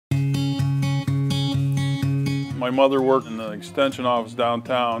My mother worked in the extension office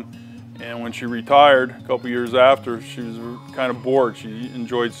downtown, and when she retired a couple years after, she was kind of bored. She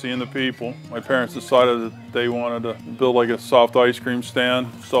enjoyed seeing the people. My parents decided that they wanted to build like a soft ice cream stand.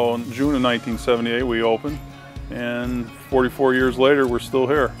 So in June of 1978 we opened, and 44 years later we're still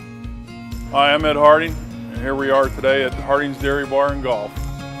here. Hi, I'm Ed Harding, and here we are today at Harding's Dairy Bar and Golf.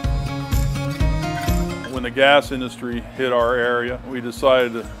 When the gas industry hit our area, we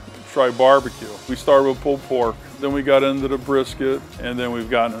decided to try barbecue. We started with pulled pork, then we got into the brisket, and then we've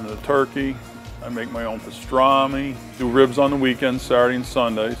gotten into turkey. I make my own pastrami, do ribs on the weekends, Saturday and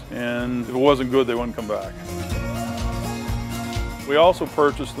Sundays, and if it wasn't good, they wouldn't come back. We also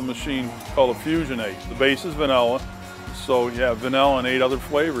purchased a machine called a Fusion 8. The base is vanilla, so you have vanilla and 8 other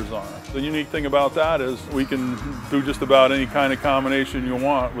flavors on it. The unique thing about that is we can do just about any kind of combination you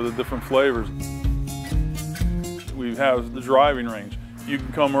want with the different flavors. We have the driving range. You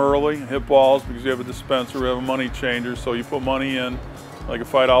can come early, hit balls because you have a dispenser, we have a money changer, so you put money in, like a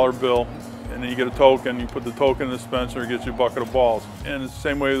 $5 bill, and then you get a token, you put the token in the dispenser, it gets you a bucket of balls. And it's the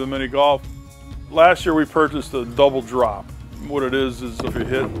same way with the mini golf. Last year we purchased a double drop. What it is if you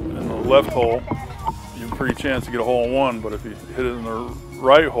hit in the left hole, you have a pretty chance to get a hole in one, but if you hit it in the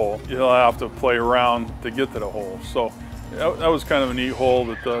right hole, you'll have to play around to get to the hole. So that was kind of a neat hole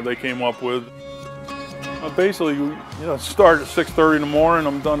that they came up with. Basically, start at 6:30 in the morning,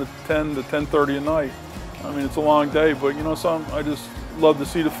 I'm done at 10 to 10:30 at night. I mean, it's a long day, but I just love to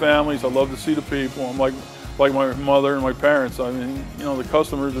see the families, I love to see the people. I'm like my mother and my parents. I mean, the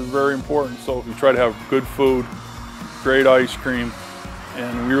customers are very important, so we try to have good food, great ice cream,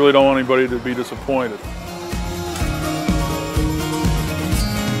 and we really don't want anybody to be disappointed.